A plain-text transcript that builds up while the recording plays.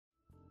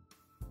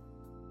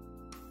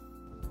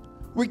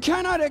We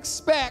cannot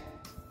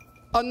expect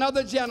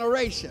another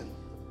generation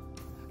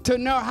to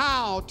know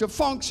how to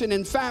function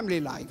in family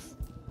life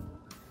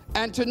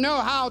and to know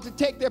how to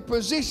take their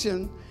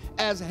position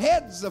as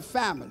heads of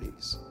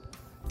families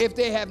if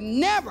they have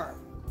never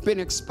been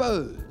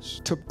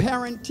exposed to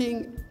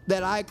parenting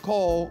that I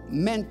call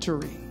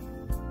mentoring.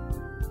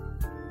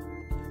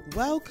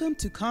 Welcome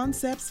to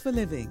Concepts for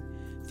Living.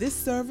 This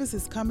service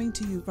is coming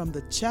to you from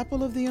the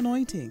Chapel of the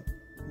Anointing.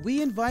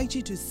 We invite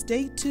you to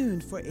stay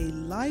tuned for a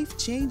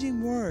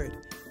life-changing word.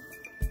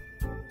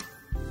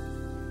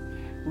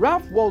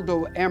 Ralph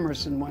Waldo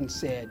Emerson once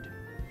said,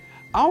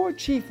 "Our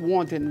chief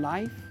want in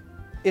life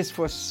is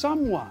for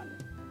someone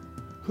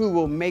who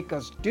will make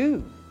us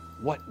do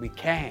what we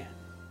can."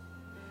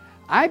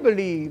 I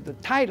believe the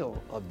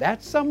title of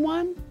that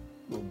someone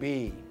will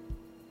be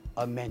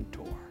a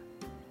mentor.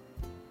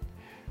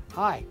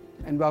 Hi,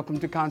 and welcome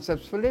to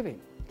Concepts for Living.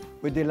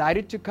 We're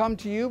delighted to come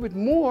to you with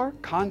more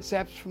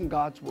concepts from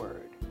God's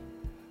Word.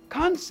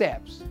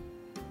 Concepts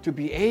to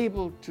be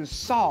able to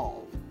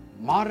solve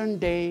modern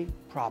day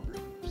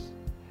problems.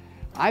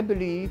 I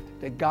believe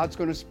that God's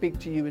going to speak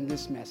to you in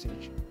this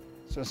message.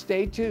 So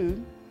stay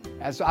tuned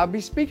as I'll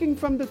be speaking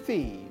from the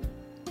theme,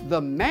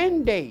 The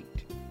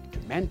Mandate to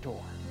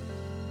Mentor.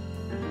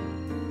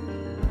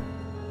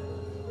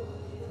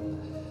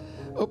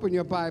 Open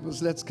your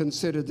Bibles. Let's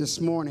consider this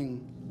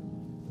morning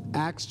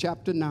Acts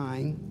chapter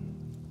 9.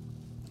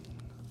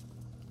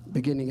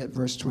 Beginning at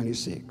verse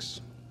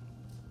 26.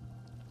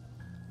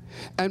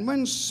 And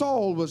when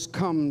Saul was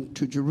come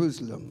to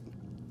Jerusalem,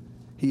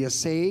 he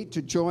essayed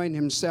to join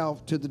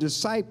himself to the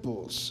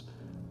disciples,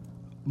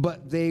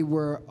 but they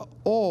were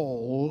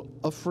all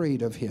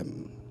afraid of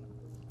him,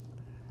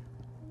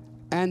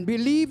 and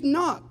believed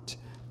not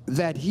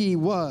that he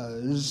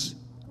was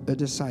a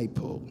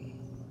disciple.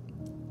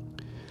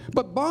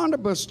 But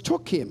Barnabas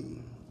took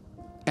him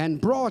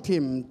and brought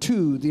him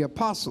to the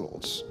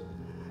apostles,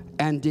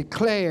 and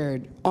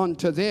declared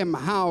unto them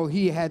how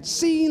he had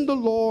seen the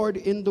Lord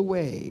in the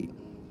way,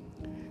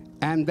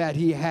 and that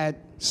he had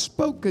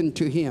spoken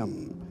to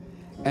him,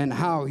 and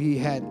how he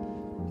had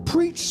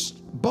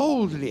preached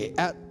boldly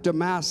at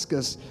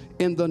Damascus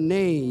in the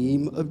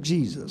name of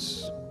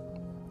Jesus.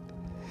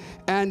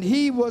 And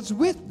he was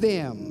with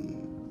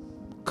them,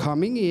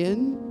 coming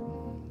in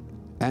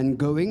and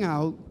going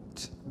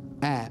out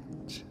at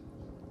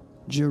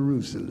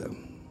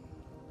Jerusalem.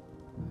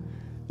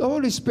 The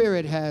Holy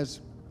Spirit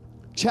has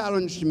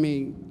challenged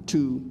me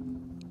to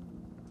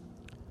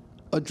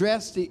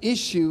address the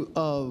issue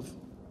of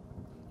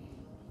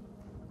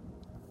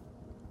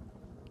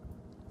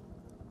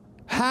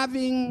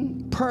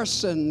having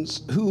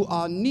persons who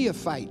are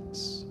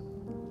neophytes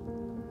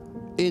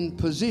in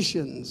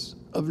positions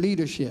of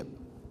leadership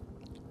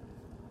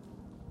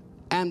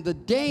and the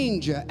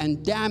danger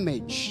and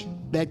damage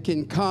that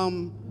can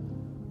come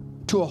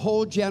to a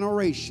whole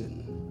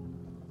generation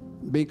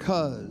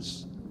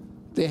because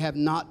they have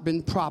not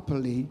been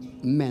properly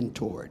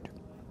mentored.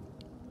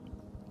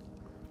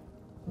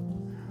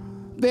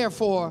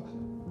 Therefore,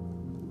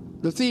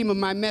 the theme of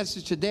my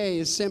message today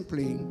is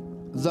simply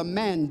the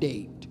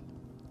mandate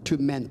to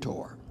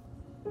mentor.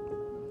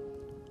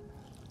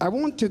 I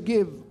want to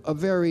give a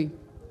very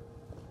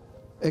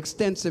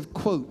extensive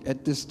quote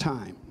at this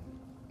time.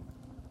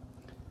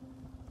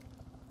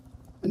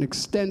 An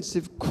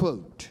extensive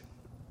quote.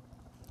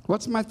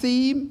 What's my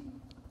theme?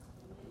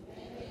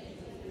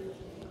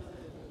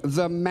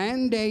 The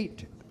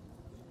mandate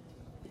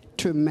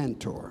to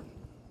mentor.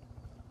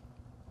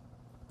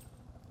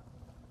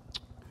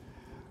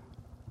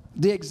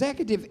 The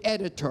executive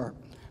editor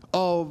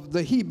of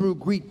the Hebrew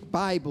Greek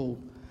Bible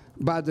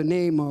by the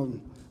name of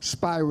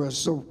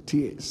Spiros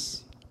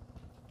Zoltius,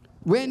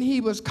 when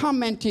he was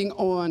commenting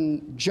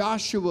on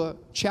Joshua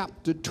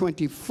chapter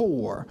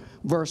 24,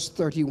 verse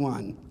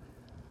 31,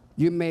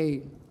 you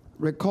may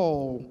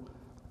recall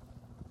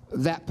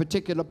that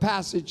particular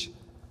passage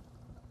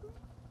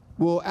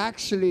will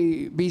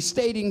actually be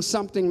stating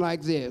something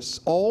like this: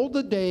 all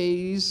the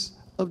days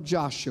of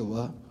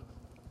Joshua,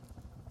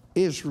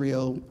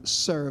 Israel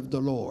served the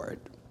Lord,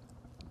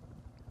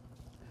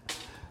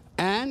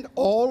 and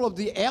all of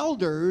the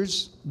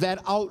elders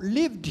that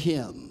outlived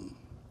him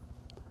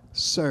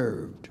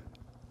served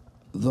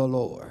the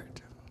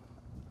Lord.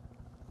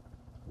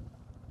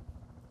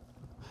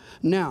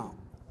 Now,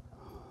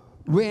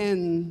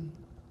 when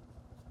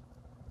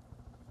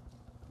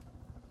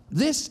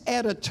this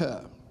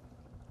editor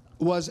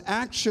was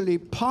actually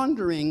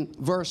pondering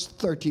verse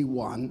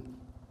 31,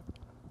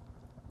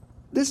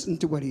 listen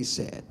to what he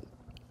said.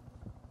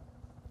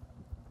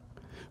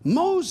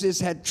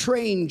 Moses had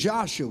trained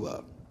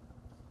Joshua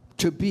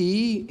to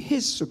be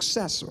his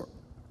successor,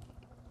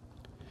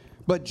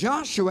 but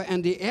Joshua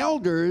and the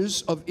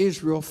elders of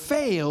Israel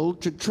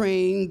failed to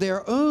train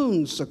their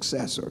own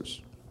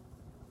successors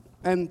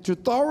and to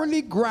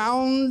thoroughly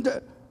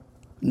ground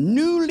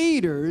new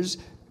leaders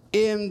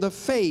in the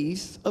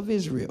faith of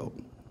Israel.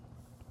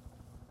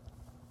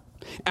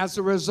 As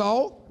a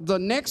result, the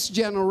next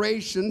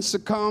generation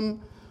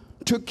succumbed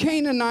to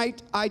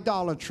Canaanite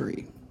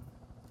idolatry.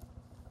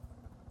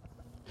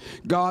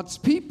 God's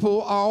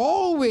people are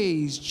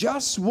always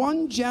just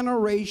one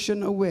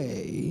generation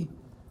away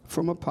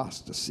from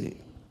apostasy.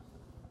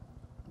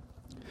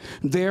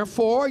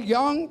 Therefore,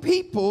 young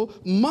people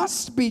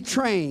must be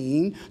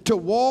trained to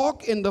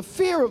walk in the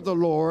fear of the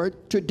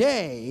Lord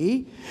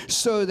today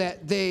so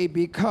that they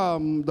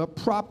become the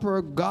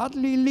proper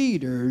godly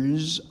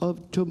leaders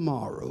of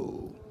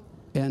tomorrow.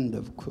 End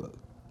of quote.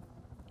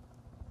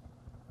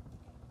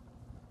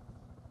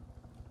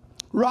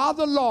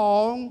 Rather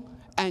long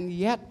and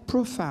yet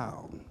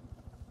profound.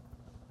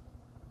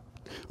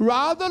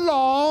 Rather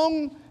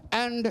long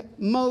and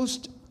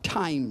most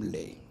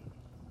timely.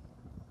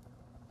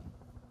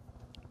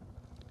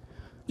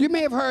 You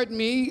may have heard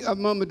me a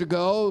moment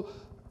ago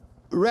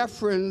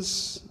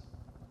reference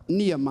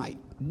neophytes.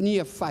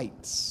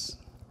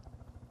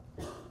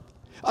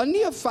 A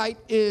neophyte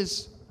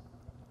is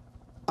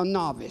a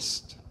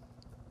novice.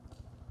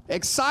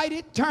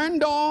 Excited,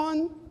 turned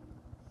on,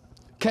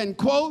 can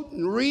quote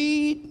and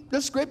read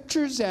the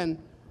scriptures and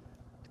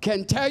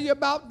can tell you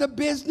about the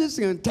business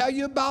and tell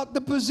you about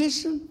the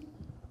position,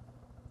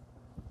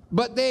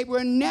 but they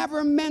were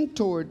never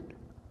mentored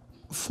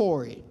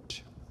for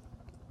it.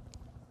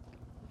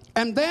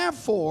 And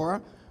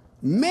therefore,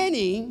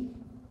 many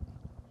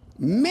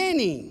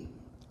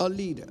a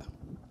leader,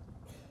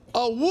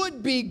 a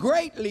would-be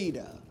great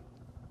leader,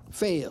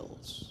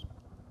 fails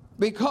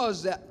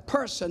because that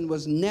person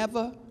was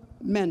never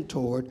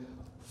mentored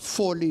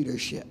for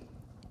leadership.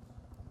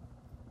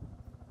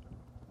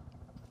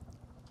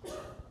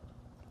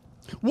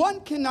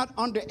 One cannot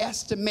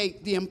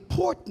underestimate the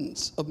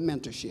importance of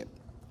mentorship.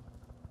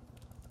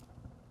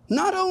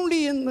 Not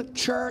only in the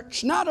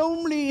church, not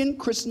only in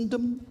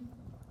Christendom,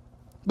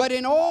 but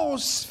in all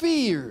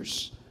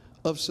spheres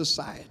of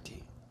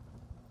society.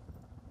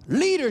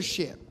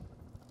 Leadership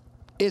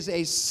is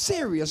a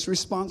serious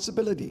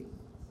responsibility,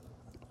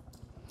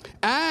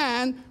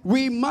 and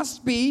we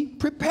must be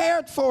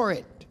prepared for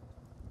it.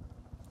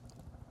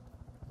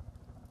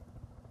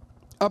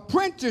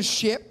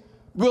 Apprenticeship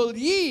will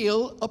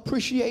yield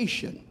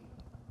appreciation.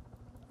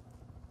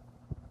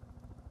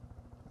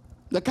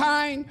 The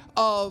kind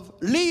of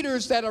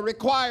leaders that are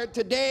required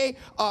today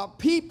are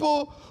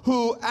people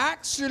who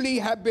actually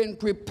have been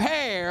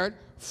prepared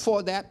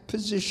for that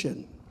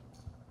position.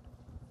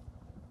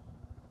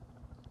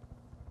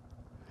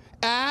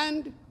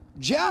 And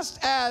just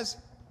as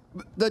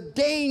the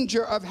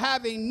danger of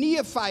having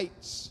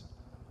neophytes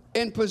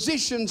in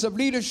positions of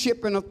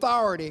leadership and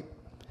authority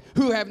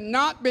who have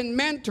not been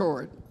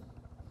mentored,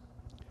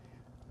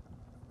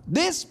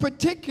 this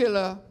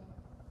particular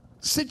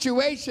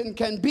situation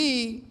can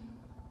be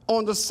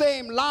on the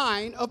same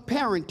line of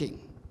parenting.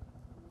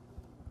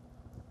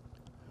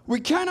 We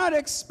cannot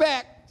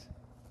expect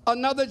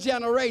another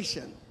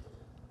generation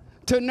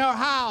to know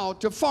how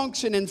to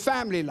function in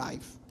family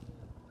life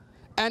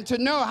and to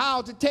know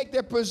how to take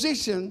their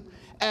position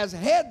as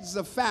heads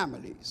of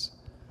families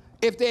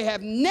if they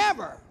have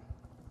never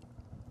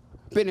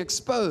been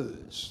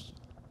exposed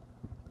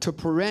to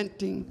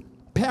parenting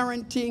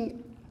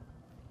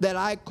that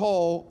I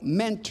call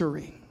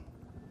mentoring.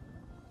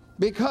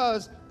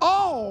 Because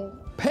all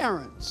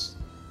parents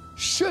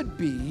should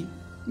be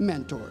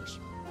mentors.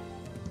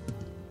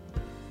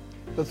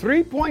 The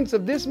 3 points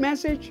of this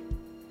message: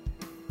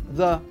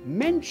 the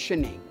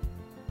mentioning,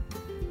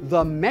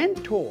 the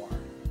mentor,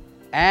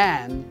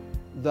 and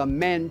the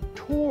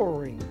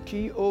mentoring,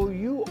 T-O-U-R-I-N-G.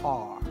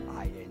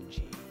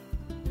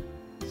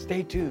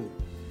 Stay tuned.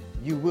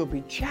 You will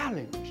be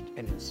challenged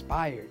and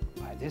inspired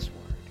by this word.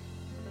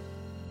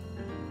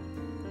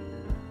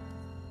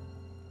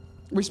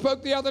 We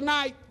spoke the other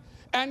night,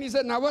 and he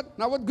said, now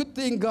what good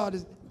thing God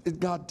is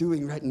God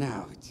doing right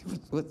now?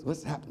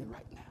 What's happening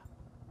right now?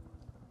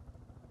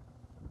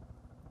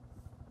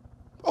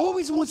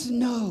 Always wants to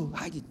know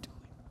how you doing.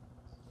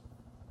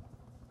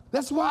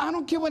 That's why I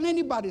don't care what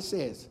anybody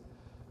says.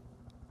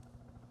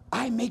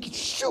 I make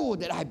sure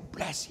that I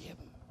bless him.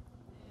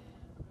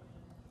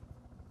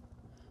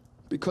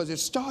 Because it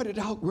started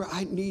out where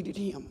I needed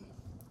him.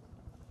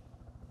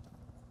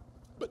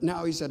 But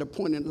now he's at a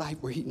point in life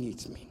where he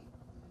needs me.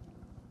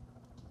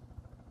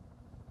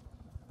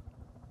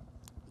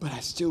 But I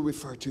still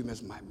refer to him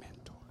as my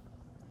mentor.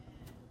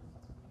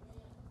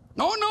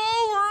 No,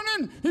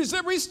 Vernon. He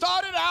said we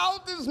started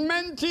out as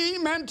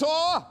mentee,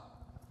 mentor.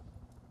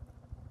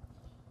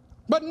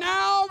 But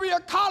now we are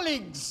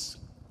colleagues.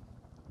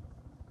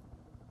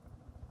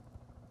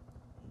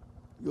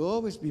 You'll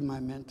always be my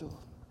mentor.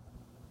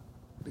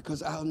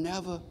 Because I'll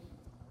never,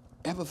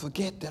 ever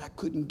forget that I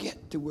couldn't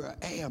get to where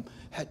I am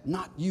had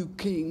not you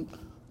came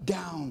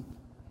down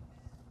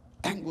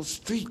Angle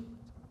Street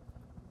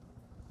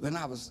when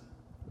I was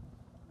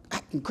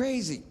acting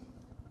crazy.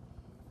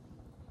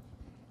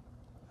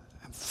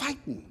 I'm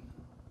fighting.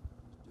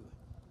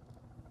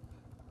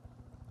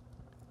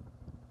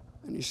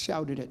 And he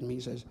shouted at me,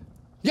 he says,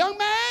 "Young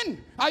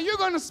man, are you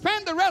going to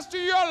spend the rest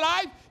of your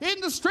life in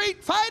the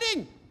street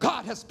fighting?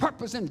 God has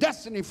purpose and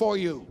destiny for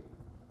you."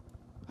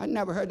 I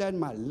never heard that in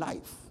my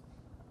life.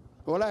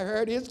 All I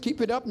heard is,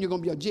 keep it up and you're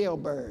going to be a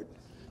jailbird.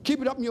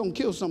 Keep it up and you're going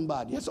to kill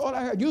somebody. That's all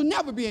I heard. You'll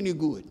never be any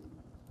good.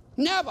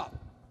 Never.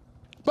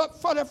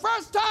 But for the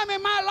first time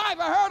in my life,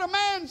 I heard a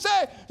man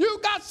say, you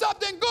got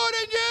something good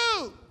in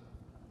you.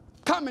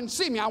 Come and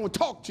see me. I will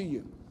talk to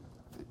you.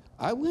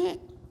 I went.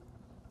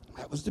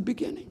 That was the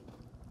beginning.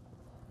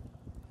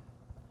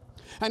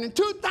 And in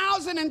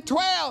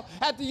 2012,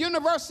 at the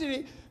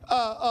University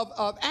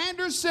of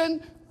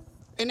Anderson,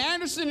 in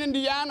Anderson,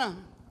 Indiana,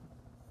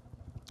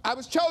 I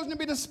was chosen to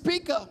be the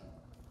speaker.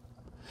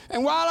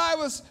 And while I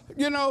was,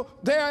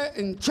 there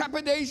in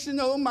trepidation,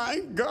 oh my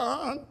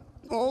God,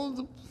 all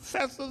the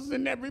professors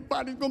and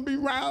everybody's going to be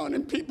around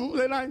and people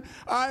that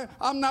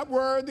I'm not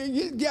worthy.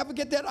 You ever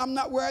get that I'm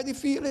not worthy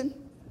feeling?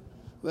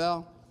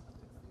 Well,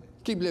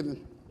 keep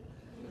living.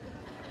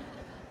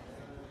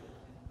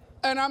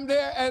 And I'm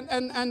there,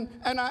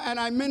 and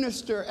I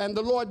minister, and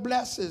the Lord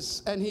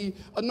blesses, and He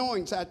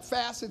anoints. I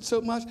fasted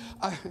so much.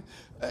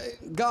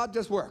 God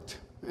just worked.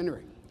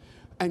 Anyway.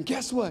 And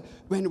guess what?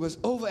 When it was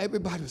over,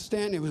 everybody was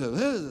standing. It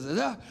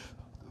was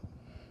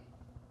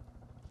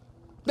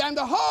then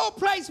the whole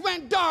place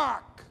went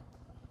dark.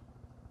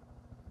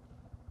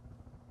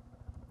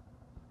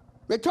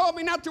 They told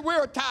me not to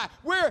wear a tie.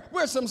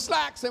 Wear some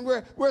slacks and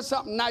wear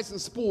something nice and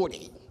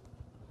sporty.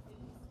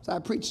 So I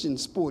preached in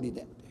sporty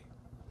that day.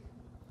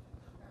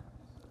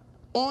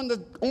 On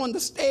the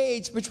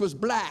stage, which was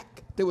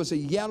black, there was a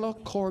yellow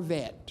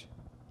Corvette.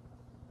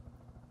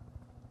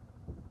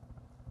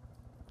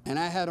 And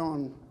I had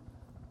on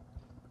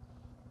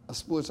a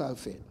sports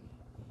outfit.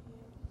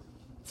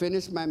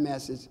 Finished my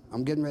message.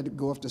 I'm getting ready to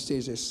go off the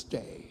stage. They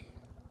stay.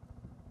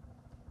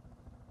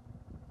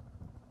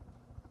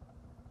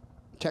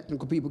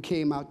 Technical people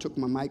came out, took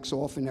my mics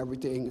off and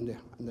everything,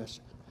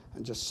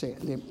 and just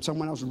said,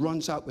 someone else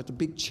runs out with a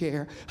big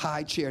chair,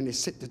 high chair, and they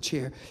sit the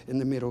chair in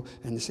the middle,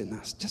 and they said, now,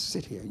 just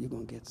sit here. You're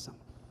going to get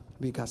something.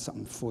 We got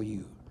something for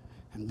you.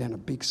 And then a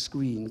big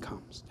screen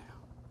comes down.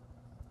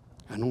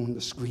 And on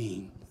the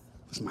screen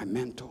was my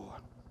mentor.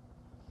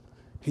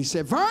 He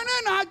said, Vernon,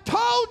 I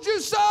told you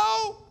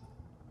so.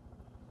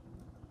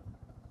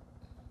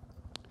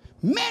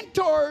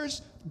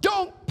 Mentors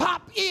don't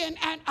pop in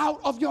and out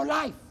of your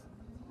life.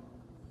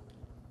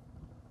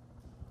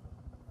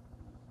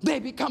 They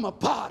become a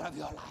part of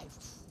your life.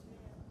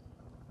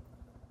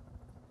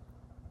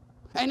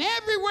 And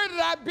everywhere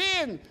that I've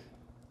been,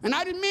 and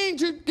I didn't mean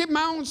to give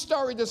my own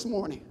story this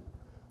morning,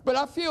 but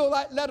I feel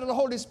like led of the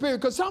Holy Spirit,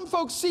 because some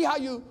folks see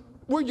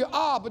where you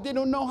are, but they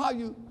don't know how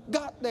you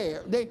got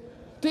there.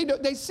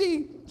 They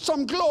see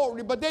some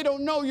glory, but they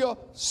don't know your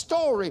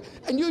story.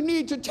 And you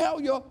need to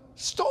tell your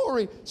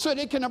story so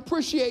they can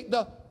appreciate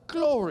the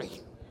glory.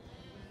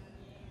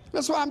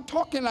 That's why I'm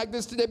talking like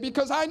this today,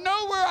 because I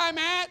know where I'm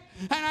at,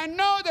 and I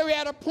know that we're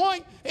at a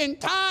point in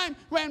time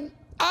when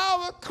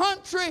our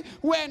country,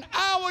 when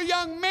our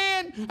young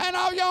men and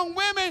our young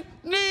women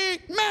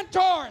need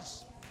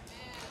mentors.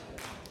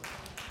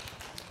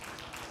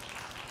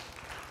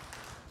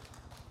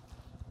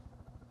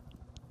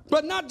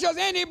 But not just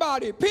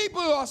anybody.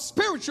 People who are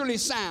spiritually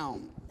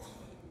sound,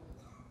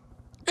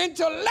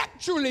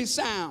 intellectually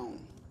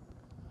sound,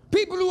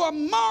 people who are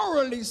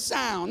morally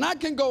sound. I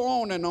can go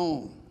on and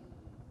on.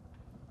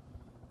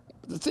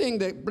 The thing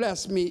that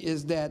blessed me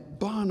is that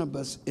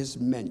Barnabas is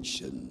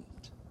mentioned.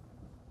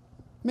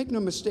 Make no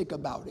mistake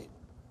about it.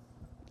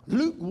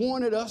 Luke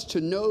wanted us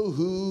to know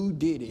who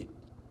did it,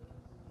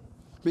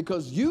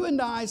 because you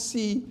and I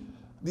see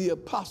the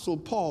Apostle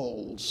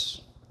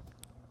Paul's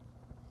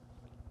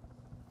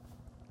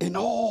in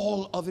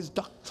all of his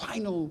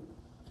doctrinal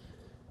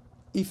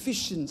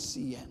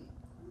efficiency and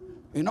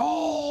in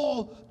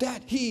all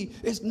that he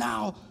is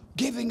now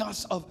giving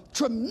us of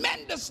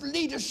tremendous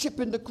leadership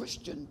in the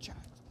Christian church.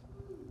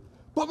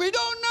 But we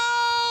don't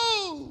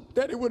know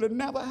that it would have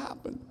never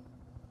happened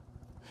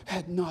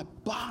had not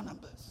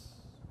Barnabas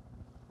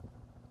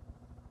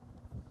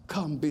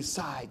come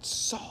beside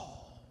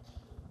Saul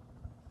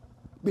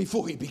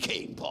before he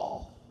became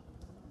Paul.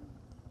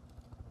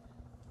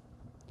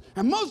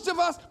 And most of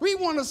us, we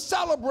want to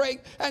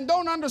celebrate and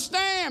don't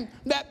understand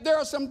that there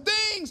are some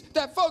things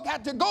that folk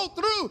had to go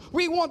through.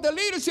 We want the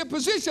leadership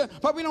position,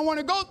 but we don't want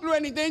to go through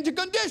anything to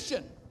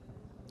condition.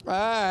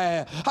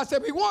 I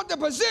said we want the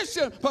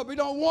position, but we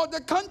don't want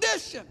the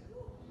condition.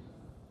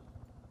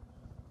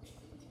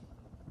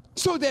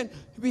 So then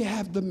we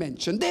have the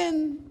mention.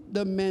 Then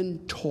the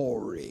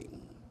mentoring.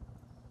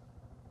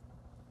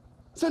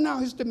 So now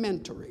here's the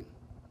mentoring.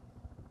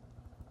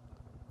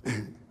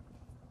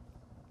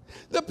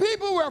 The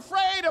people were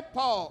afraid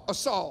of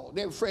Saul.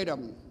 They're afraid of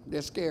him.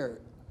 They're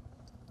scared.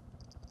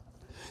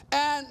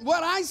 And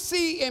what I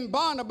see in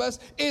Barnabas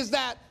is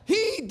that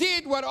he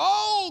did what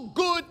all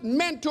good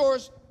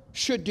mentors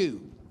should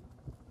do.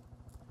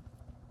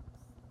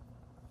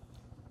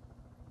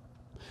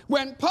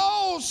 When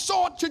Paul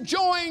sought to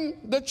join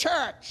the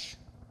church,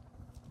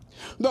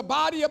 the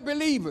body of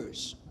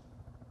believers,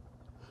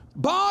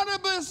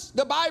 Barnabas,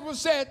 the Bible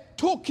said,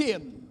 took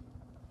him.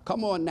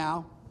 Come on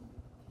now.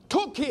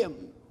 Took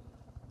him.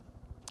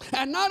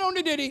 And not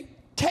only did he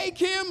take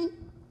him,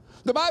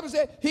 the Bible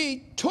said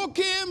he took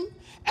him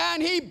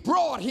and he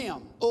brought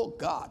him. Oh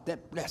God,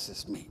 that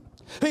blesses me.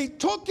 He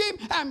took him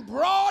and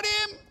brought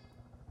him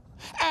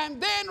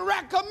and then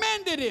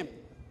recommended him.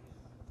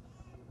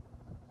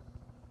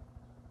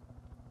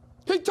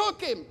 He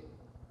took him.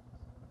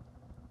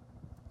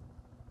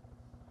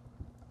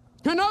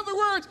 In other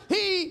words,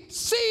 he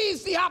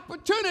seized the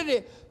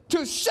opportunity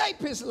to shape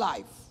his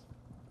life.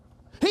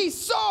 He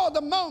saw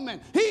the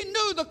moment. He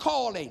knew the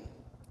calling.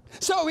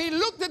 So he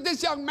looked at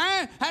this young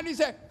man and he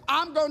said,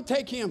 I'm going to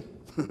take him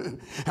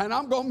and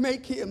I'm going to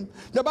make him.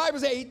 The Bible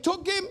says he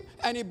took him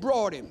and he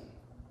brought him.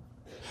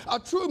 A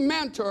true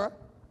mentor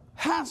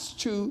has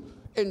to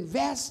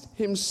invest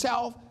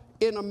himself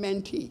in a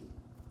mentee.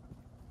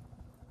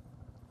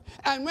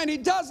 And when he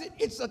does it,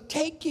 it's a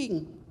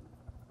taking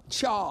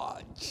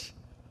charge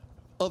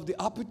of the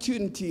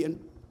opportunity and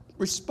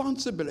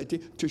responsibility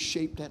to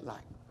shape that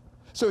life.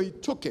 So he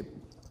took him.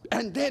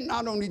 And then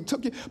not only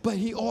took him, but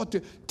he ought to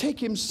take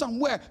him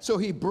somewhere. So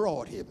he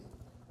brought him.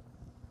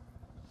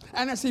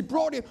 And as he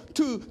brought him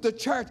to the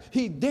church,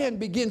 he then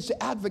begins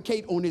to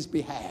advocate on his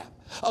behalf.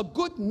 A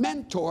good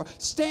mentor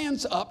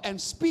stands up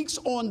and speaks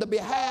on the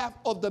behalf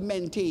of the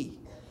mentee.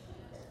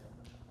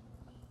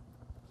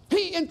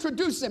 He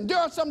introduced them. There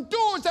are some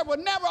doors that will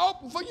never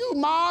open for you,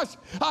 Marsh,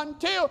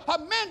 until a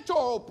mentor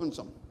opens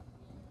them.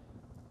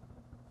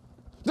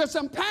 There's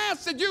some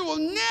paths that you will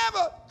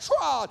never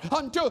trod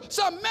until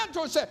some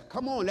mentor said,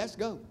 come on, let's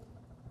go.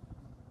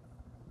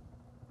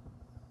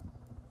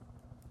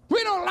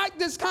 We don't like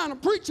this kind of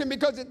preaching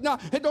because it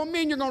don't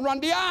mean you're going to run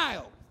the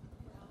aisle.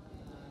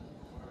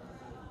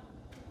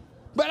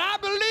 But I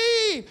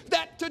believe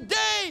that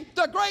today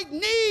the great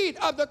need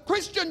of the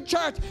Christian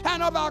church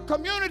and of our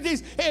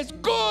communities is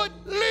good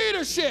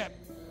leadership.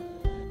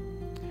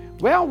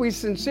 Well, we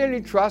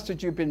sincerely trust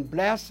that you've been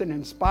blessed and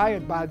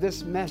inspired by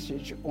this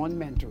message on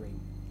mentoring.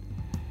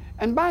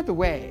 And by the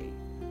way,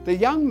 the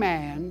young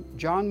man,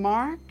 John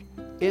Mark,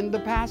 in the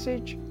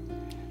passage,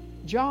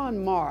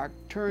 John Mark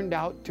turned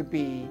out to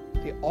be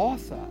the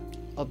author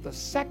of the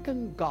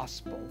second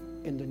gospel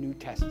in the New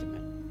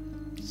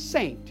Testament,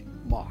 Saint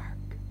Mark.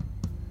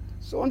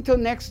 So until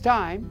next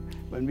time,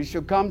 when we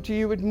shall come to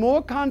you with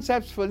more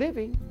concepts for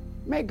living,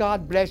 may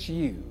God bless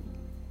you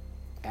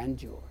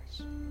and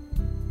yours.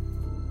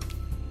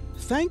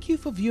 Thank you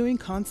for viewing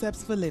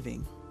Concepts for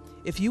Living.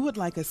 If you would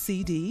like a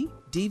CD,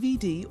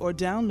 DVD, or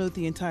download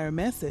the entire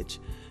message,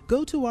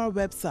 go to our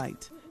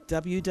website,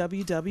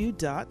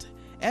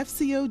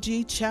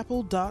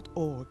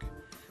 www.fcogchapel.org.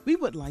 We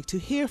would like to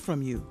hear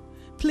from you.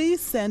 Please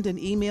send an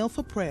email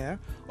for prayer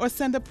or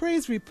send a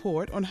praise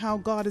report on how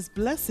God is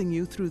blessing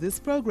you through this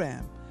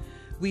program.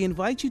 We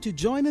invite you to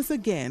join us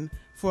again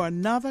for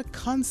another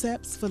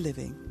Concepts for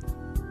Living.